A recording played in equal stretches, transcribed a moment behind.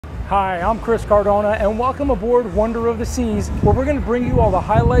Hi, I'm Chris Cardona, and welcome aboard Wonder of the Seas, where we're going to bring you all the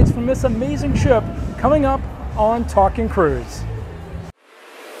highlights from this amazing ship coming up on Talking Cruise.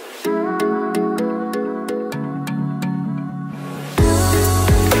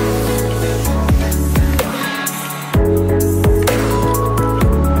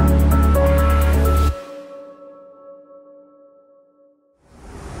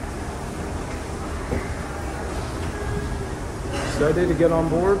 Excited to get on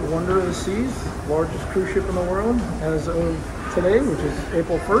board Wonder of the Seas, largest cruise ship in the world as of today, which is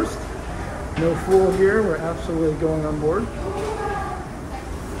April 1st. No fool here, we're absolutely going on board.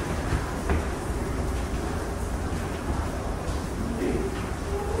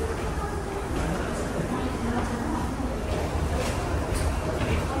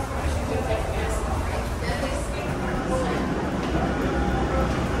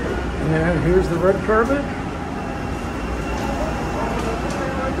 And here's the red carpet.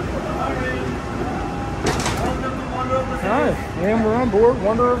 Hi, and we're on board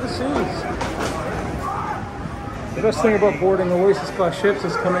Wonder of the Seas. The best thing about boarding Oasis-Class ships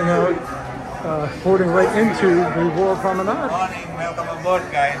is coming out, boarding right into the Port Canaveral. Morning, welcome aboard,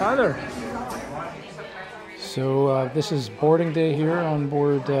 guys. Hi there. So this is boarding day here on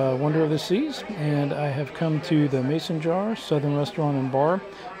board Wonder of the Seas, and I have come to the Mason Jar Southern Restaurant and Bar.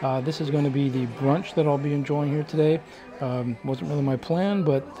 This is going to be the brunch that I'll be enjoying here today. Wasn't really my plan,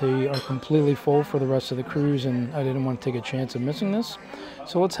 but they are completely full for the rest of the cruise, and I didn't want to take a chance of missing this.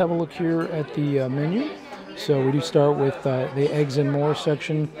 So let's have a look here at the menu. So we do start with the eggs and more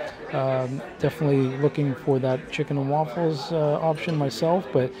section. Definitely looking for that chicken and waffles option myself,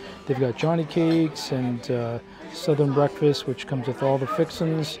 but they've got Johnny Cakes and Southern breakfast, which comes with all the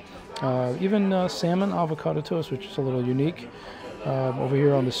fixins. Even salmon avocado toast, which is a little unique. Over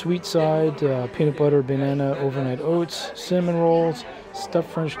here on the sweet side, peanut butter, banana, overnight oats, cinnamon rolls, stuffed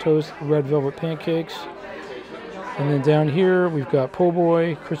French toast, red velvet pancakes. And then down here, we've got po'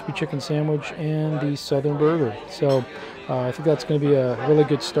 boy, crispy chicken sandwich, and the Southern burger. So I think that's going to be a really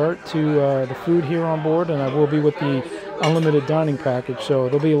good start to the food here on board, and I will be with the unlimited dining package. So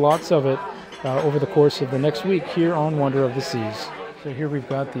there'll be lots of it over the course of the next week here on Wonder of the Seas. So here we've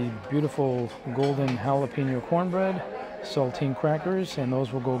got the beautiful golden jalapeno cornbread, saltine crackers, and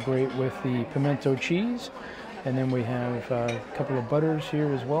those will go great with the pimento cheese. And then we have a couple of butters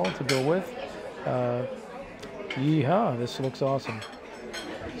here as well to go with. Yeehaw, this looks awesome.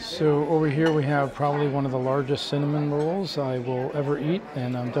 So over here we have probably one of the largest cinnamon rolls I will ever eat,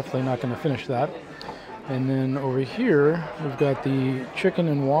 and I'm definitely not going to finish that. And then over here we've got the chicken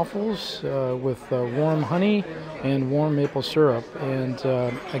and waffles with warm honey and warm maple syrup, and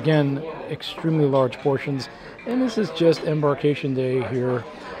again, extremely large portions. And this is just embarkation day here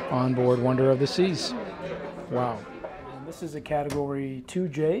on board Wonder of the Seas. Wow. And this is a category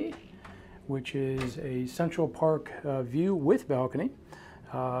 2J, which is a Central Park view with balcony.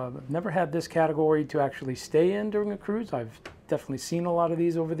 I've never had this category to actually stay in during a cruise. I've definitely seen a lot of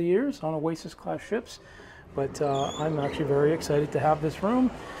these over the years on Oasis-Class ships, but I'm actually very excited to have this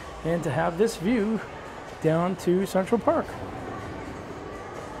room and to have this view down to Central Park.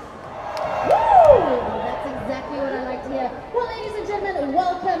 That's exactly what I like to hear. Well, ladies and gentlemen,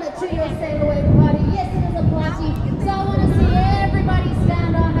 welcome to your sail away party. Yes, it is a party, so I want to see everybody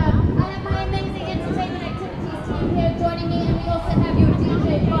stand on up. I have my amazing entertainment activities team here joining me, and we also have your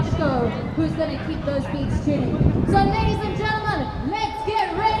DJ Boschko, who's going to keep those beats tuning. So, ladies and gentlemen, let's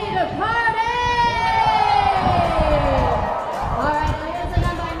get ready to party! All right, here's a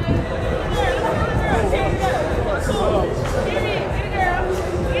number I know.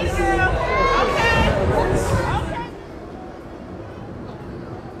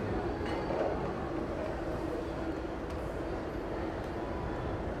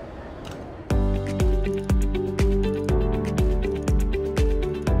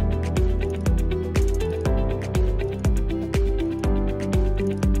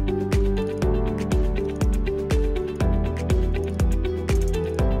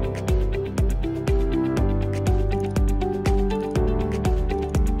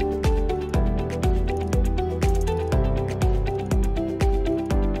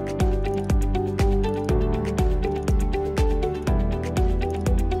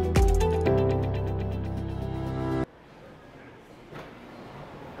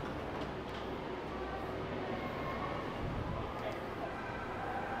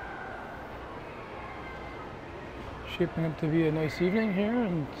 Shaping up to be a nice evening here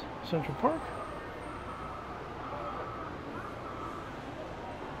in Central Park.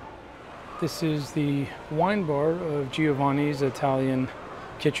 This is the wine bar of Giovanni's Italian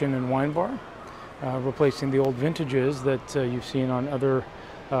Kitchen and Wine Bar, replacing the old vintages that you've seen on other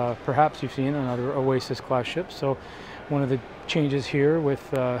perhaps you've seen on other Oasis-Class ships. So one of the changes here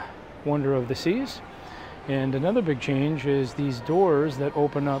with Wonder of the Seas. And another big change is these doors that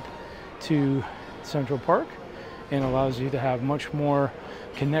open up to Central Park and allows you to have much more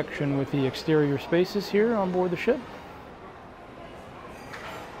connection with the exterior spaces here on board the ship.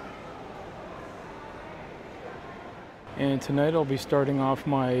 And tonight I'll be starting off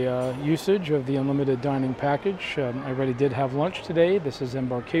my usage of the unlimited dining package. I already did have lunch today. This is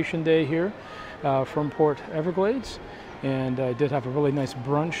embarkation day here from Port Everglades. And I did have a really nice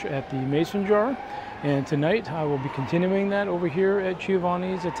brunch at the Mason Jar. And tonight I will be continuing that over here at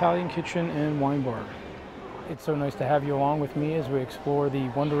Giovanni's Italian Kitchen and Wine Bar. It's so nice to have you along with me as we explore the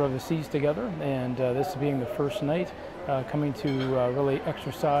wonder of the seas together. And this being the first night coming to really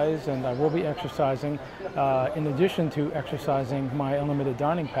exercise, and I will be exercising in addition to exercising my unlimited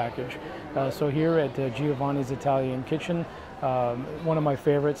dining package. So here at Giovanni's Italian Kitchen, one of my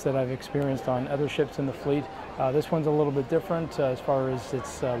favorites that I've experienced on other ships in the fleet. This one's a little bit different as far as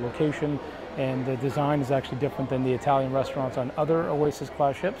its location, and the design is actually different than the Italian restaurants on other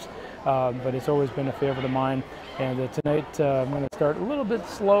Oasis-Class ships, but it's always been a favorite of mine. And tonight I'm going to start a little bit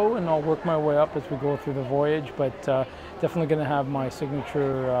slow, and I'll work my way up as we go through the voyage, but definitely going to have my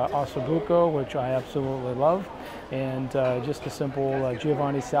signature ossobuco, which I absolutely love, and just a simple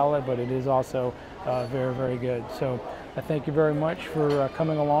Giovanni salad, but it is also very, very good. So I thank you very much for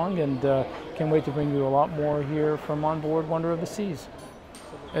coming along, and can't wait to bring you a lot more here from on board Wonder of the Seas.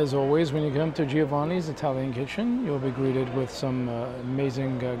 As always, when you come to Giovanni's Italian Kitchen, you'll be greeted with some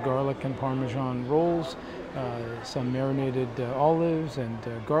amazing garlic and Parmesan rolls, some marinated olives and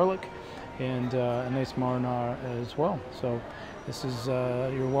garlic, and a nice marinara as well. So this is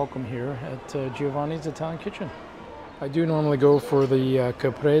your welcome here at Giovanni's Italian Kitchen. I do normally go for the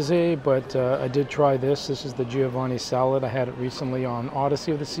caprese, but I did try this. This is the Giovanni salad. I had it recently on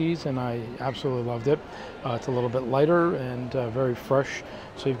Odyssey of the Seas, and I absolutely loved it. It's a little bit lighter and very fresh.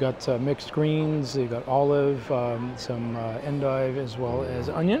 So you've got mixed greens, you've got olive, some endive, as well as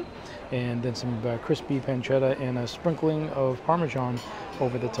onion, and then some crispy pancetta and a sprinkling of Parmesan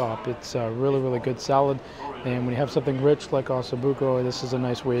over the top. It's a really, really good salad. And when you have something rich like ossobuco, this is a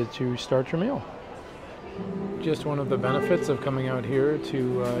nice way to start your meal. Just one of the benefits of coming out here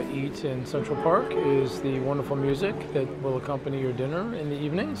to eat in Central Park is the wonderful music that will accompany your dinner in the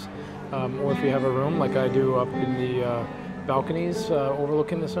evenings, or if you have a room like I do up in the balconies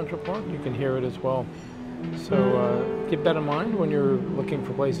overlooking the Central Park, you can hear it as well. So keep that in mind when you're looking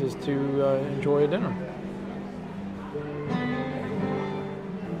for places to enjoy a dinner.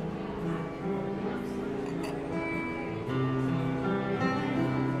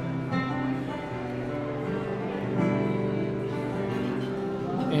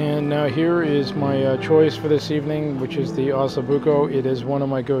 And now here is my choice for this evening, which is the ossobuco. It is one of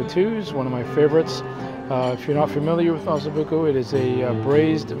my go-tos, one of my favorites. If you're not familiar with ossobuco, it is a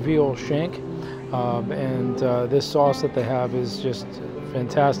braised veal shank, and this sauce that they have is just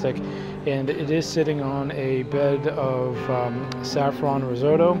fantastic. And it is sitting on a bed of saffron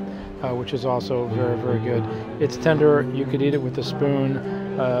risotto, which is also very, very good. It's tender. You could eat it with a spoon.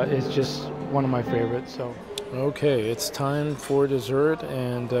 It's just one of my favorites. So. Okay, it's time for dessert,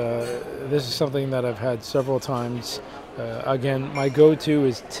 and this is something that I've had several times. Again, my go-to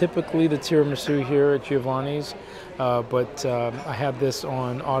is typically the tiramisu here at Giovanni's, but I had this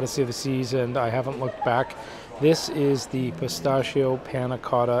on Odyssey of the Seas, and I haven't looked back. This is the pistachio panna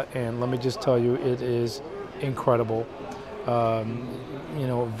cotta, and let me just tell you, it is incredible. You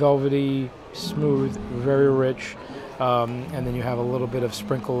know, velvety, smooth, very rich. And then you have a little bit of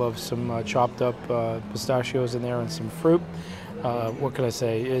sprinkle of some chopped up pistachios in there and some fruit. What can I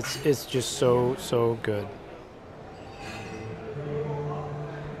say? It's just so good.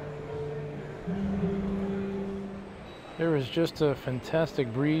 There is just a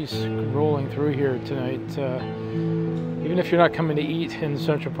fantastic breeze rolling through here tonight. Even if you're not coming to eat in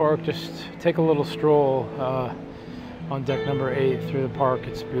Central Park, just take a little stroll on deck number 8 through the park.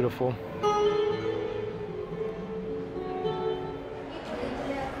 It's beautiful.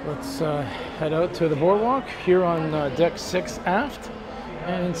 Let's head out to the boardwalk here on deck 6 aft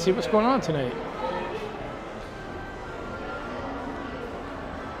and see what's going on tonight.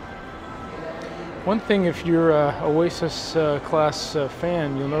 One thing, if you're a Oasis-Class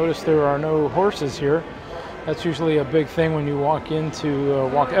fan, you'll notice there are no horses here. That's usually a big thing when you walk out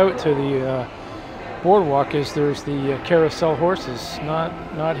to the boardwalk. Is there's the carousel horses?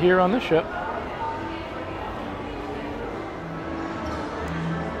 Not here on this ship.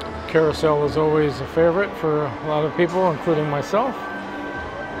 Carousel is always a favorite for a lot of people, including myself.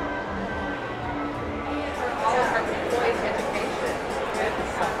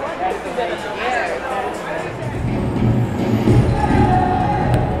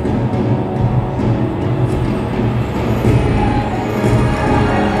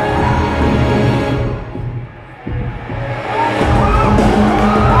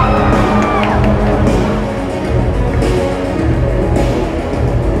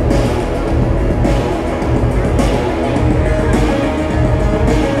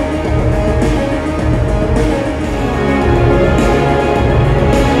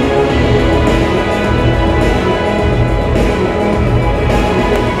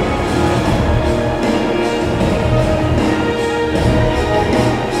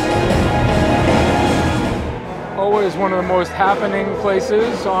 happening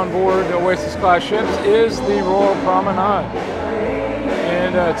places on board Oasis-Class ships is the Royal Promenade.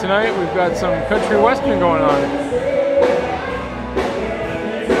 And tonight we've got some country western going on.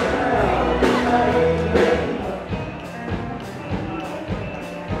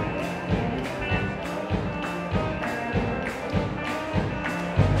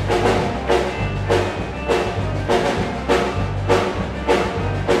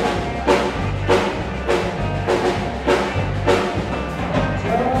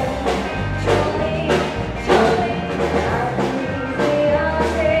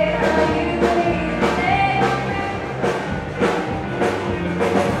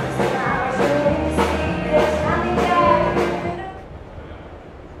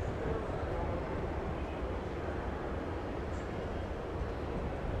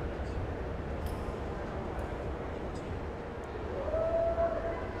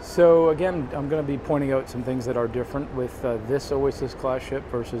 So again, I'm going to be pointing out some things that are different with this Oasis-Class ship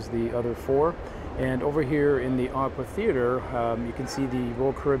versus the other four. And over here in the amphitheater, you can see the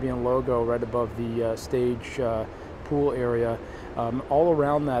Royal Caribbean logo right above the stage pool area. All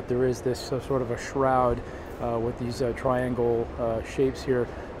around that there is this sort of a shroud with these triangle shapes here.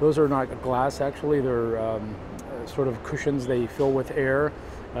 Those are not glass actually, they're sort of cushions they fill with air,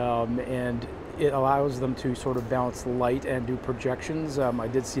 and it allows them to sort of bounce light and do projections. I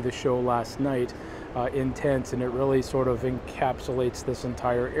did see the show last night in tents, and it really sort of encapsulates this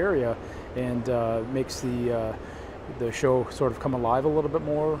entire area and makes the show sort of come alive a little bit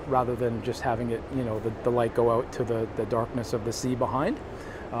more, rather than just having it, you know, the light go out to the darkness of the sea behind.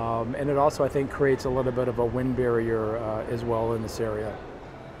 And it also, I think, creates a little bit of a wind barrier as well in this area.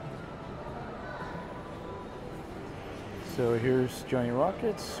 So here's Johnny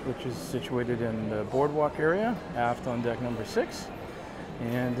Rockets, which is situated in the boardwalk area, aft on deck number 6.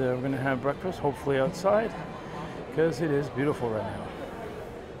 And we're going to have breakfast, hopefully outside, because it is beautiful right now.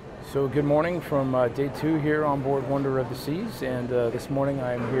 So good morning from day 2 here on board Wonder of the Seas. And this morning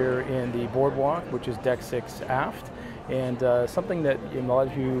I'm here in the boardwalk, which is deck 6 aft. And something that a lot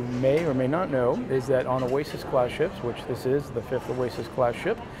of you may or may not know is that on Oasis-Class ships, which this is the 5th Oasis-Class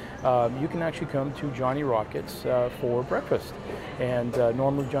ship, you can actually come to Johnny Rockets for breakfast. And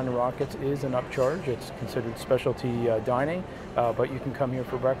normally Johnny Rockets is an upcharge. It's considered specialty dining, but you can come here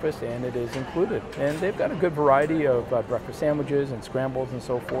for breakfast and it is included. And they've got a good variety of breakfast sandwiches and scrambles and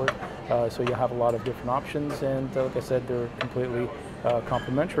so forth. So you'll have a lot of different options, and like I said, they're completely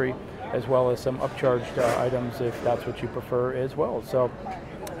complimentary, as well as some upcharged items if that's what you prefer as well. So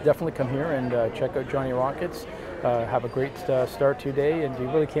definitely come here and check out Johnny Rockets. Have a great start to your day, and you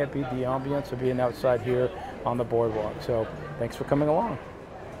really can't beat the ambience of being outside here on the boardwalk. So thanks for coming along.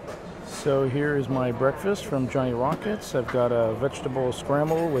 So here is my breakfast from Johnny Rockets. I've got a vegetable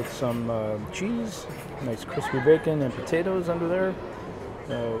scramble with some cheese, nice crispy bacon and potatoes under there.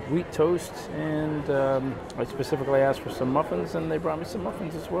 Wheat toast, and I specifically asked for some muffins, and they brought me some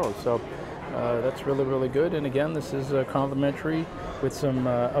muffins as well. So that's really, really good. And again, this is complimentary with some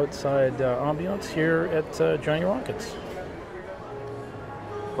outside ambiance here at Johnny Rockets.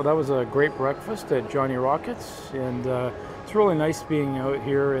 Well, that was a great breakfast at Johnny Rockets, and it's really nice being out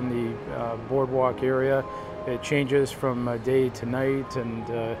here in the boardwalk area. It changes from day to night, and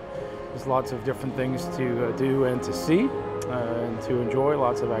there's lots of different things to do and to see. And to enjoy,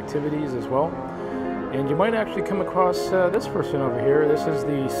 lots of activities as well. And you might actually come across this person over here. This is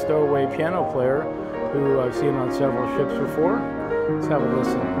the stowaway piano player who I've seen on several ships before. Let's have a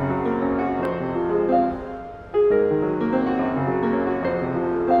listen.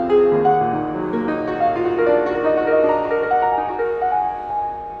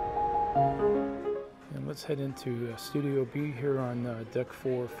 And let's head into Studio B here on deck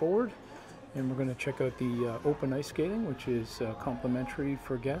 4 forward. And we're going to check out the open ice skating, which is complimentary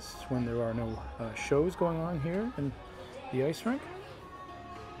for guests when there are no shows going on here in the ice rink.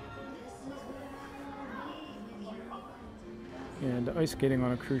 And ice skating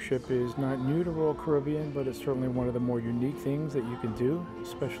on a cruise ship is not new to Royal Caribbean, but it's certainly one of the more unique things that you can do,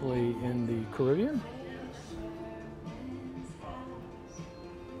 especially in the Caribbean.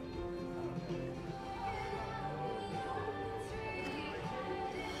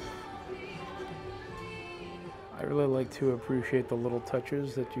 I really like to appreciate the little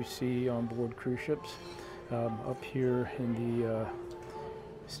touches that you see on board cruise ships. Up here in the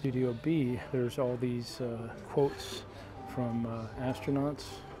Studio B, there's all these quotes from astronauts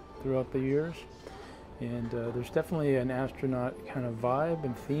throughout the years. And there's definitely an astronaut kind of vibe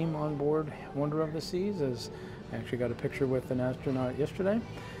and theme on board Wonder of the Seas, as I actually got a picture with an astronaut yesterday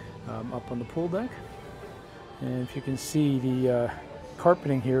up on the pool deck. And if you can see, the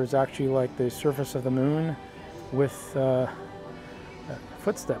carpeting here is actually like the surface of the moon with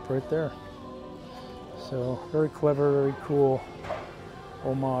footstep right there. So very clever, very cool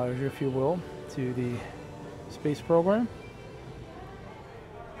homage, if you will, to the space program.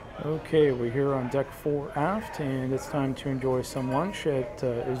 Okay, we're here on deck 4 aft, and it's time to enjoy some lunch at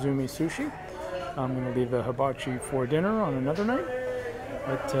Izumi Sushi. I'm going to leave the hibachi for dinner on another night.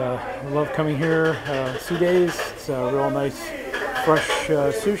 But I love coming here sea days. It's a real nice, fresh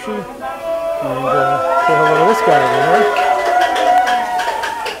sushi. And say hello to this guy over here.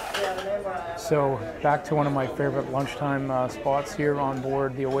 So back to one of my favorite lunchtime spots here on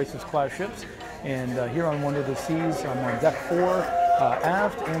board the Oasis-Class ships. And here on Wonder of the Seas, I'm on deck 4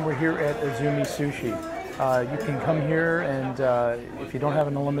 aft, and we're here at Izumi Sushi. You can come here, and if you don't have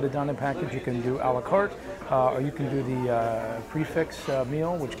an unlimited dining package, you can do a la carte, or you can do the prefix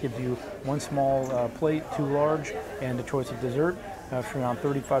meal, which gives you one small plate, 2 large, and a choice of dessert for around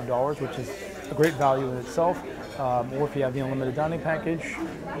 $35, which is a great value in itself. Or if you have the unlimited dining package,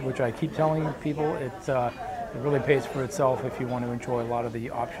 which I keep telling people, it really pays for itself if you want to enjoy a lot of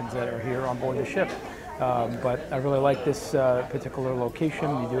the options that are here on board the ship. But I really like this particular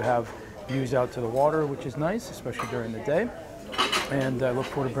location. We do have views out to the water, which is nice, especially during the day. And I look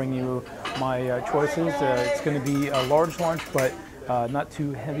forward to bringing you my choices. It's going to be a large lunch, but not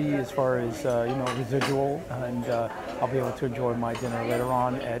too heavy as far as residual, and I'll be able to enjoy my dinner later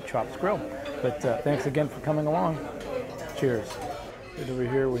on at Chops Grill. But thanks again for coming along. Cheers. Right over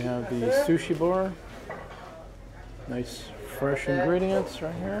here we have the sushi bar. Nice fresh ingredients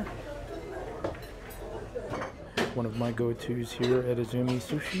right here. One of my go-tos here at Izumi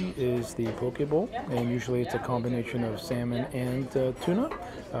Sushi is the poke bowl, and usually it's a combination of salmon and tuna.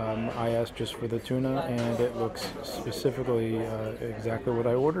 I asked just for the tuna, and it looks specifically exactly what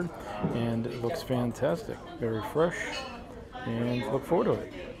I ordered, and it looks fantastic, very fresh, and look forward to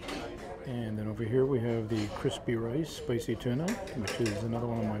it. And then over here we have the crispy rice spicy tuna, which is another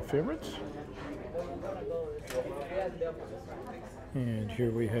one of my favorites. And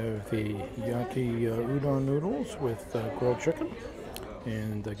here we have the yaki udon noodles with grilled chicken,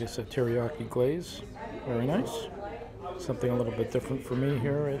 and I guess a teriyaki glaze. Very nice. Something a little bit different for me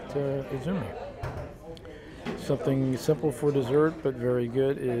here at Izumi. Something simple for dessert, but very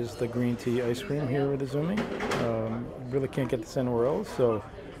good, is the green tea ice cream here at Izumi. Really can't get this anywhere else, so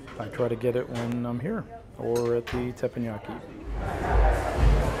I try to get it when I'm here, or at the teppanyaki.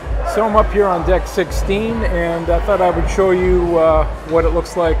 So I'm up here on deck 16, and I thought I would show you what it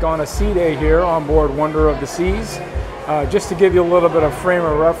looks like on a sea day here on board Wonder of the Seas. Just to give you a little bit of frame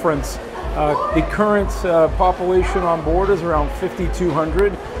of reference, the current population on board is around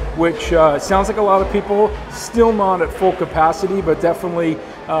 5,200, which sounds like a lot of people, still not at full capacity, but definitely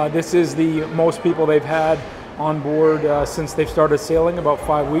this is the most people they've had on board since they've started sailing about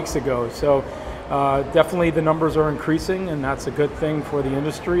 5 weeks ago. So definitely the numbers are increasing, and that's a good thing for the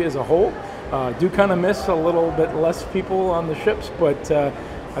industry as a whole. Do kind of miss a little bit less people on the ships, but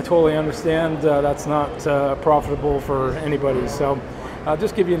I totally understand that's not profitable for anybody. So I'll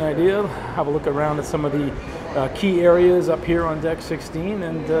just give you an idea, have a look around at some of the key areas up here on deck 16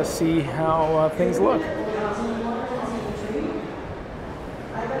 and see how things look.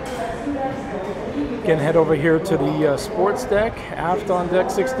 Again, head over here to the sports deck aft on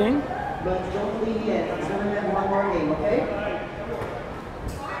deck 16. But don't leave yet. I'm going to have one more game, okay?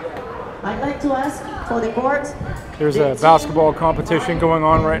 I'd like to ask for the board. There's a basketball competition going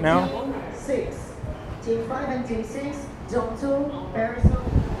on right now. 6. Team 5 and Team 6. Zone 2. Arizona.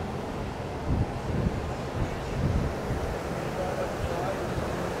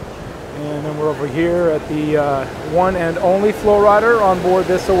 And then we're over here at the one and only flow rider on board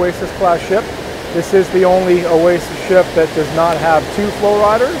this Oasis-Class ship. This is the only Oasis ship that does not have 2 flow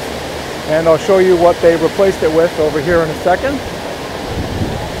riders. And I'll show you what they replaced it with over here in a second.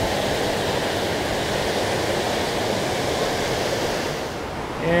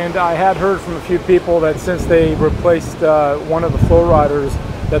 And I had heard from a few people that since they replaced one of the flow riders,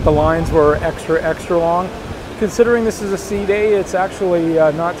 that the lines were extra long. Considering this is a sea day, it's actually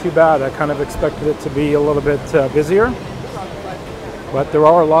not too bad. I kind of expected it to be a little bit busier. But there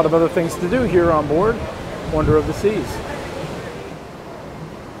are a lot of other things to do here on board Wonder of the Seas.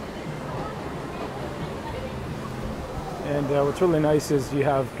 And what's really nice is you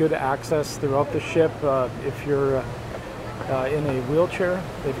have good access throughout the ship. If you're in a wheelchair,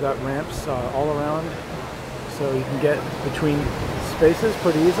 they've got ramps all around, so you can get between spaces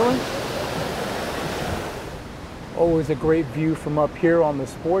pretty easily. Always a great view from up here on the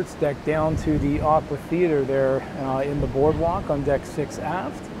sports deck down to the Aqua Theater there in the boardwalk on deck 6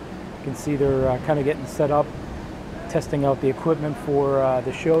 aft. You can see they're kind of getting set up, testing out the equipment for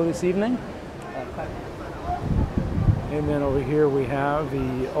the show this evening. And then over here we have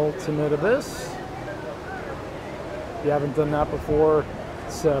the Ultimate Abyss. If you haven't done that before,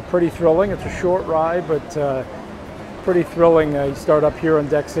 it's pretty thrilling. It's a short ride, but pretty thrilling. You start up here on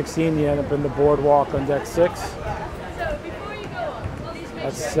deck 16, you end up in the boardwalk on deck 6.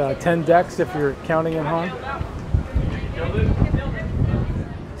 That's 10 decks if you're counting it, hon.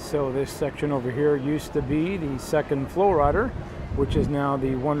 So this section over here used to be the second flow rider, which is now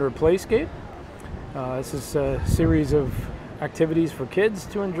the Wonder Playscape. This is a series of activities for kids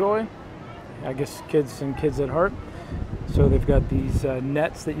to enjoy. I guess kids and kids at heart. So they've got these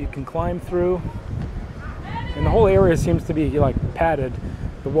nets that you can climb through. And the whole area seems to be like padded,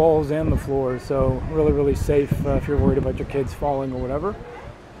 the walls and the floor. So really, really safe if you're worried about your kids falling or whatever.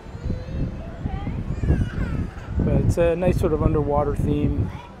 But it's a nice sort of underwater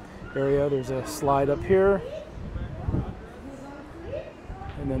theme area. There's a slide up here.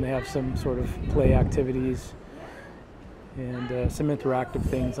 And then they have some sort of play activities and some interactive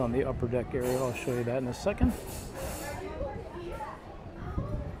things on the upper deck area. I'll show you that in a second.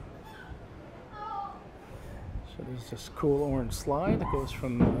 So there's this cool orange slide that goes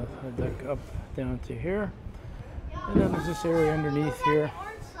from the deck up down to here. And then there's this area underneath here.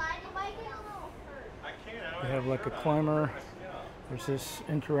 They have like a climber. There's this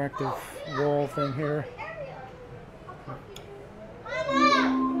interactive wall thing here. You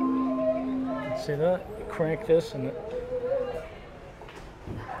can see that? You crank this and it's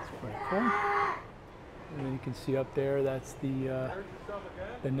pretty cool. And then you can see up there, that's the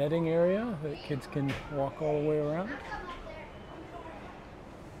netting area that kids can walk all the way around.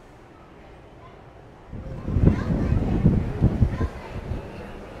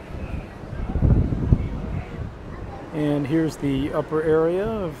 And here's the upper area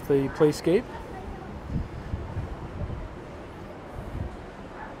of the Playscape.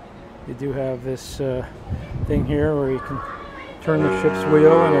 You do have this thing here where you can turn the ship's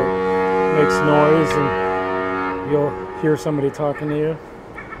wheel and it makes noise and you'll hear somebody talking to you.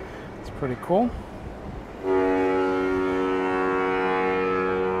 It's pretty cool.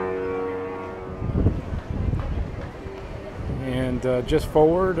 And just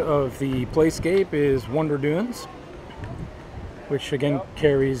forward of the Playscape is Wonder Dunes, which again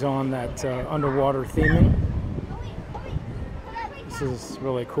carries on that underwater theming. This is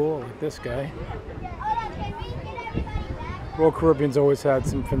really cool, like this guy. Royal Caribbean's always had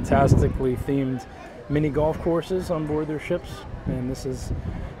some fantastically themed mini golf courses on board their ships, and this is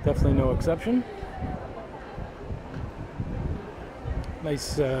definitely no exception.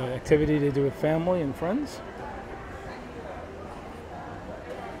 Nice activity to do with family and friends.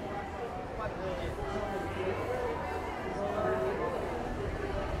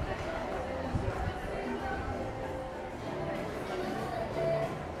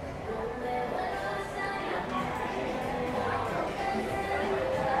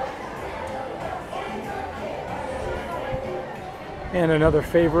 And another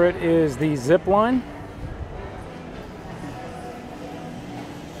favorite is the zip line.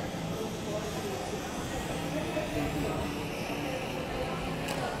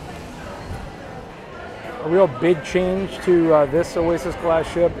 A real big change to this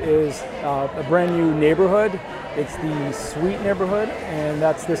Oasis-Class ship is a brand new neighborhood. It's the Suite neighborhood, and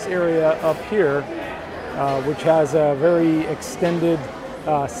that's this area up here, which has a very extended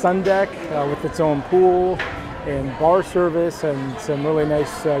sun deck with its own pool and bar service and some really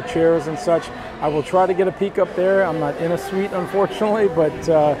nice chairs and such. I will try to get a peek up there. I'm not in a suite, unfortunately, but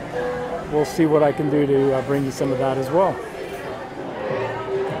we'll see what I can do to bring you some of that as well.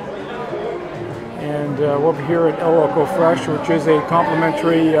 And we're over here at El Loco Fresh, which is a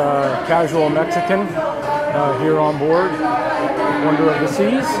complimentary casual Mexican here on board Wonder of the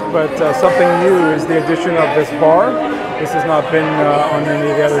Seas. But something new is the addition of this bar. This has not been on any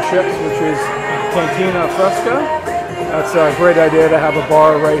of the other ships, which is Cantina Fresca. That's a great idea to have a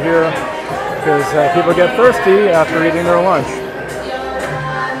bar right here because people get thirsty after eating their lunch.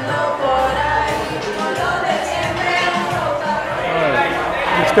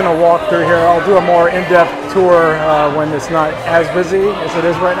 I'm just going to walk through here. I'll do a more in-depth tour when it's not as busy as it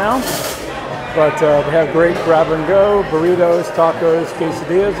is right now. But they have great grab-and-go, burritos, tacos,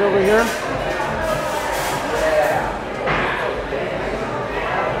 quesadillas over here.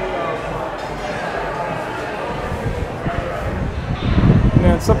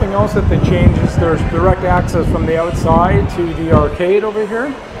 And something else that they changed is there's direct access from the outside to the arcade over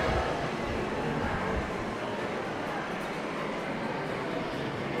here.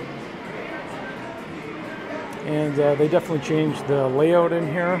 And they definitely changed the layout in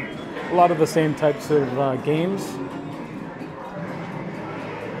here. A lot of the same types of games.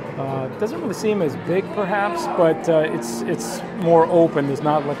 Doesn't really seem as big perhaps, but it's more open. There's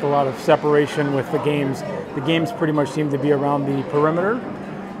not like a lot of separation with the games. The games pretty much seem to be around the perimeter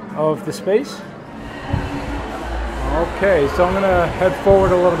of the space. Okay, so I'm going to head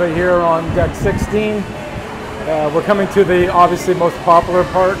forward a little bit here on deck 16. We're coming to the obviously most popular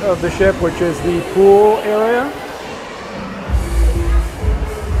part of the ship, which is the pool area.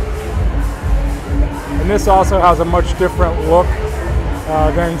 And this also has a much different look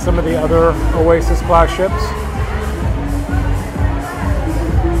than some of the other Oasis-Class ships.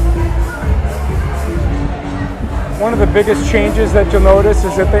 One of the biggest changes that you'll notice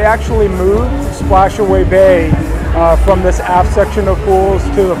is that they actually moved Splashaway Bay from this aft section of pools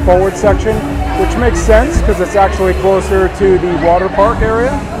to the forward section, which makes sense because it's actually closer to the water park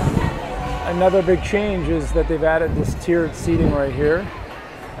area. Another big change is that they've added this tiered seating right here,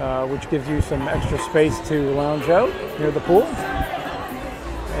 which gives you some extra space to lounge out near the pool.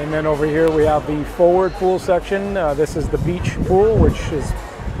 And then over here we have the forward pool section. This is the beach pool, which is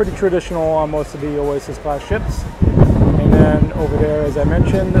pretty traditional on most of the Oasis-Class ships. And then over there, as I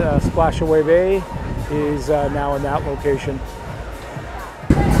mentioned, Splashaway Bay is now in that location.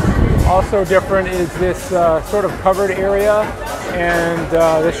 Also different is this sort of covered area and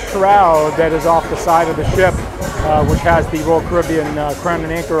this shroud that is off the side of the ship, which has the Royal Caribbean crown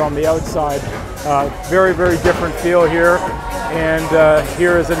and anchor on the outside. Very, very different feel here. And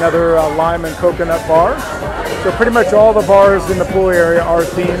here is another lime and coconut bar. So pretty much all the bars in the pool area are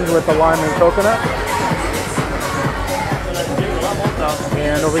themed with the lime and coconut.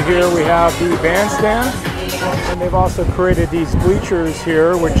 And over here we have the bandstand. And they've also created these bleachers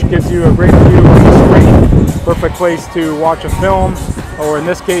here, which gives you a great view of the screen. Perfect place to watch a film, or in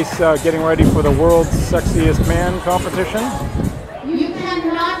this case, getting ready for the World's Sexiest Man competition. You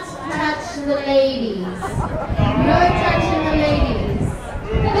cannot touch the ladies. No touching the ladies.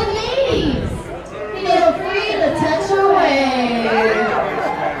 The ladies, feel free to touch away.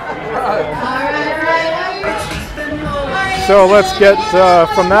 All right. So let's get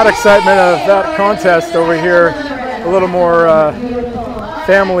from that excitement of that contest over here, a little more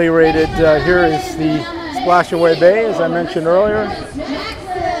family rated. Here is the Splashaway Bay, as I mentioned earlier.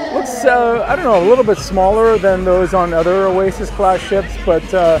 Looks, I don't know, a little bit smaller than those on other Oasis-Class ships, but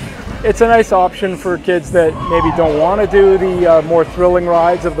it's a nice option for kids that maybe don't want to do the more thrilling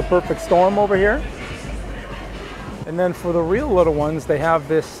rides of the Perfect Storm over here. And then for the real little ones, they have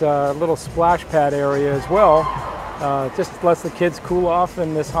this little splash pad area as well. Just lets the kids cool off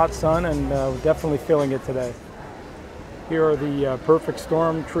in this hot sun, and we're definitely feeling it today. Here are the Perfect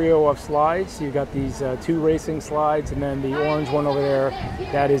Storm trio of slides. You got these two racing slides, and then the orange one over there,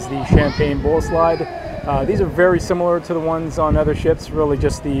 that is the Champagne Bowl slide. These are very similar to the ones on other ships, really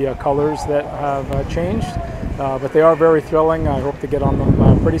just the colors that have changed. But they are very thrilling. I hope to get on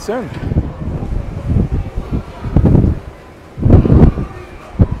them pretty soon.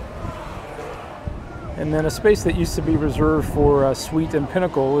 And then a space that used to be reserved for Suite and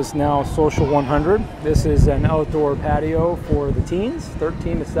Pinnacle is now Social 100. This is an outdoor patio for the teens,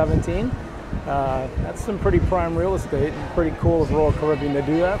 13 to 17. That's some pretty prime real estate, and pretty cool of Royal Caribbean to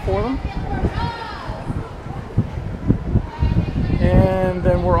do that for them. And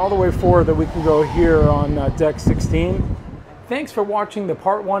then we're all the way forward that we can go here on deck 16. Thanks for watching the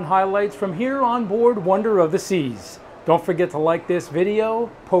Part 1 highlights from here on board Wonder of the Seas. Don't forget to like this video,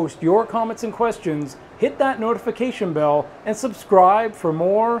 post your comments and questions, hit that notification bell, and subscribe for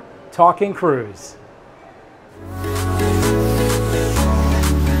more Talking Cruise.